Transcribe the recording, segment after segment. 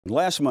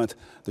Last month,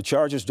 the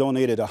Chargers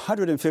donated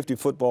 150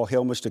 football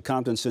helmets to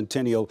Compton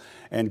Centennial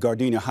and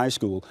Gardena High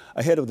School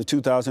ahead of the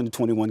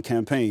 2021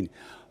 campaign.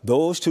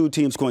 Those two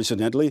teams,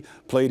 coincidentally,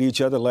 played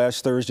each other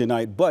last Thursday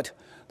night, but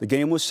the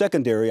game was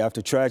secondary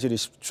after tragedy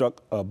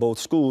struck both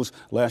schools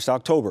last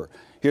October.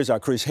 Here's our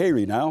Chris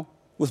Hayrie now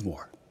with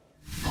more.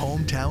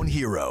 Hometown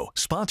Hero,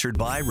 sponsored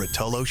by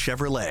Rotolo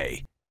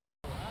Chevrolet.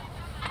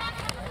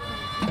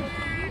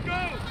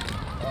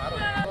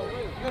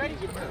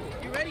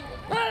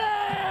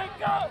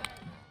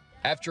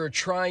 After a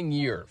trying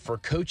year for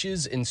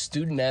coaches and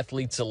student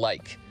athletes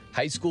alike,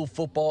 high school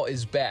football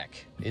is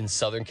back in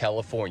Southern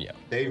California.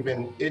 They've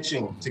been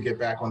itching to get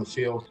back on the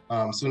field.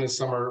 Soon as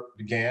summer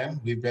began,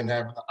 we've been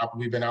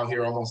out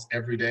here almost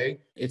every day.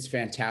 It's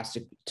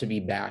fantastic to be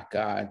back.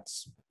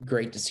 It's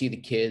great to see the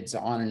kids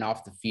on and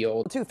off the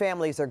field. Two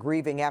families are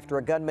grieving after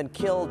a gunman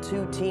killed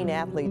two teen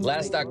athletes.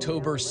 Last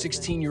October,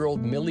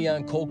 16-year-old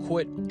Milian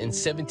Colquitt and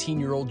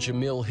 17-year-old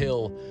Jamil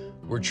Hill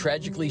were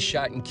tragically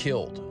shot and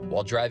killed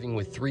while driving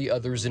with three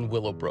others in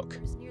Willowbrook.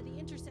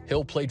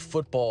 Hill played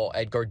football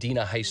at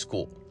Gardena High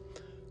School.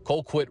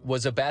 Colquitt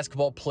was a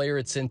basketball player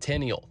at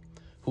Centennial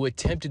who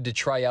attempted to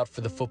try out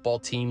for the football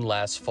team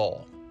last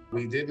fall.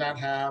 We did not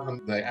have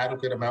the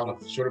adequate amount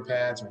of shoulder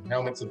pads or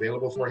helmets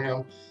available for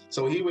him.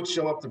 So he would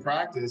show up to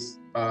practice,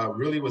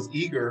 really was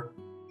eager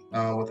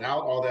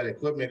without all that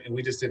equipment, and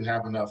we just didn't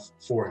have enough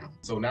for him.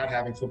 So not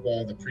having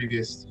football the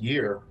previous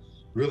year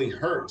really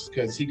hurts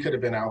because he could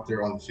have been out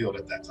there on the field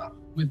at that time.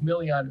 With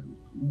Milian,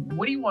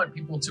 what do you want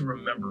people to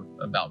remember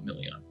about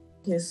Milian?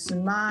 His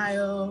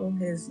smile,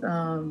 his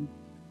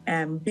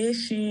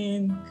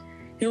ambition.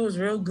 He was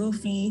real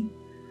goofy.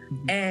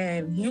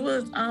 And he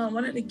was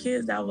one of the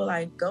kids that would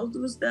like go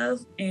through stuff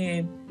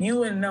and you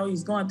wouldn't know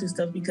he's going through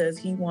stuff because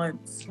he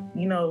wants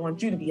you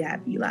to be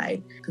happy,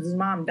 like, because his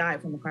mom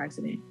died from a car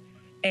accident.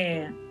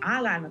 And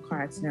I got in a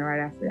car accident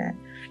right after that.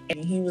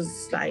 And he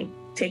was like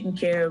taking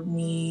care of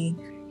me.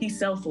 He's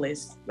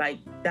selfless. Like,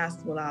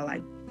 that's what I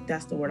like.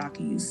 That's the word I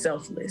can use,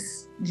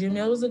 selfless.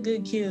 Jamil was a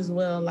good kid as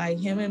well. Like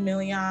him and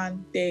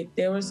Milian,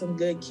 they were some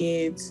good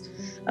kids.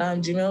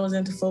 Jamil was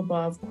into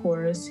football, of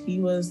course.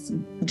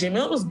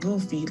 Jamil was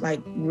goofy,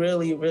 like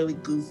really, really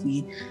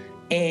goofy.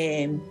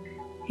 And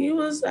he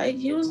was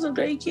a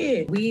great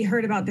kid. We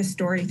heard about this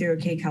story through a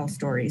KCAL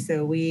story.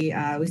 So we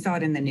saw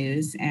it in the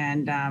news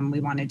and we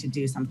wanted to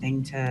do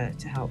something to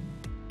help.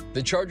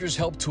 The Chargers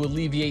helped to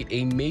alleviate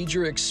a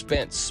major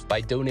expense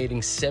by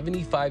donating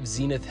 75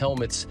 Zenith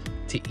helmets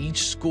to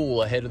each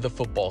school ahead of the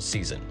football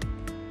season.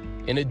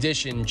 In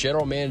addition,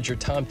 General Manager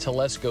Tom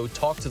Telesco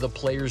talked to the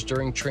players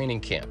during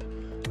training camp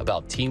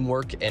about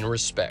teamwork and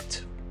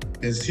respect.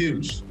 It's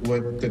huge.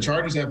 What the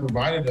Chargers have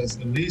provided us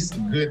at least a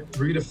good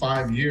 3 to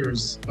 5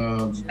 years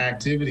of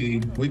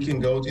activity. We can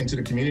go into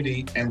the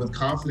community and with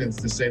confidence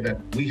to say that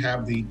we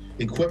have the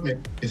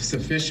equipment is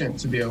sufficient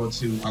to be able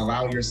to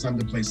allow your son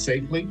to play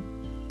safely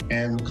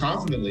and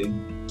confidently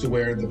to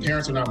where the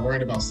parents are not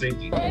worried about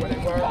safety.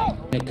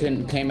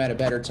 It came at a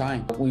better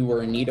time. We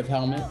were in need of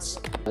helmets.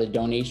 The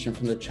donation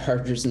from the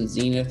Chargers and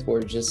Zenith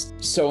were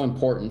just so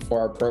important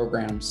for our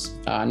programs,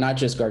 not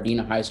just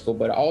Gardena High School,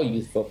 but all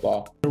youth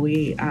football.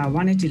 We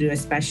wanted to do a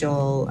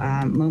special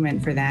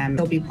moment for them.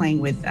 They'll be playing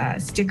with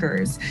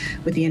stickers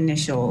with the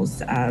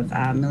initials of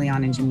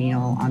Milian and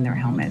Jamil on their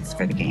helmets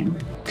for the game.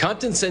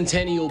 Compton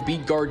Centennial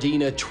beat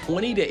Gardena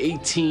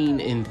 20-18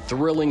 in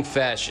thrilling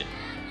fashion.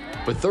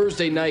 But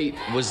Thursday night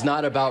was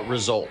not about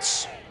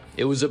results.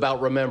 It was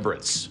about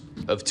remembrance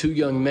of two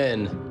young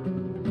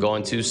men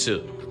gone too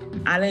soon.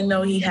 I didn't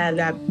know he had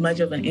that much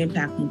of an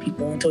impact on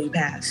people until he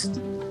passed.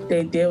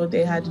 They did what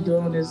they had to do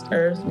on this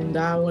earth, and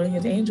God wanted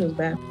his angels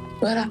back.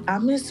 But I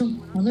miss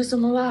him. I miss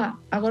him a lot.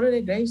 I go to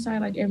their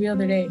graveside like every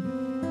other day.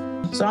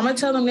 So I'm gonna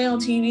tell them they on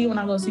TV when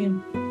I go see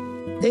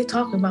them. They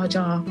talking about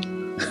y'all.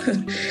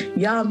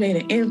 Y'all made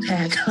an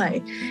impact,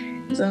 like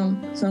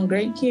some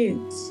great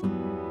kids.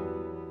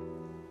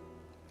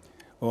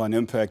 Well, an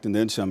impact and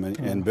then some.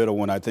 And Beto,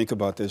 when I think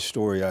about this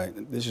story,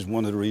 this is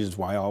one of the reasons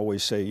why I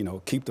always say,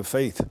 keep the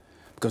faith.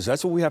 Because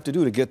that's what we have to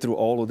do to get through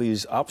all of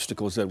these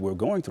obstacles that we're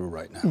going through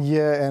right now.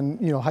 Yeah,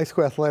 and high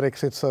school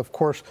athletics, it's of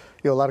course,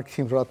 a lot of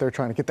teams are out there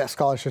trying to get that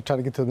scholarship, trying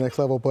to get to the next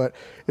level, but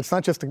it's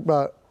not just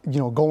about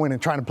going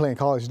and trying to play in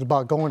college. It's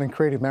about going and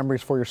creating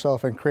memories for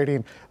yourself and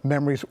creating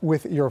memories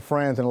with your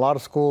friends. And a lot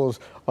of schools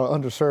are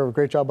underserved.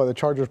 Great job by the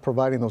Chargers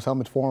providing those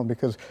helmets for them,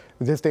 because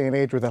this day and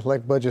age with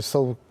athletic budgets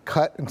so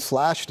cut and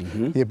slashed,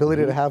 the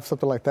ability to have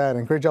something like that.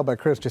 And great job by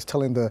Chris just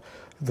telling the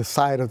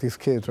side of these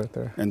kids right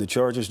there. And the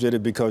Chargers did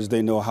it because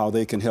they know how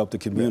they can help the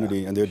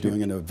community, and they're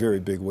doing it in a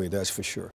very big way, that's for sure.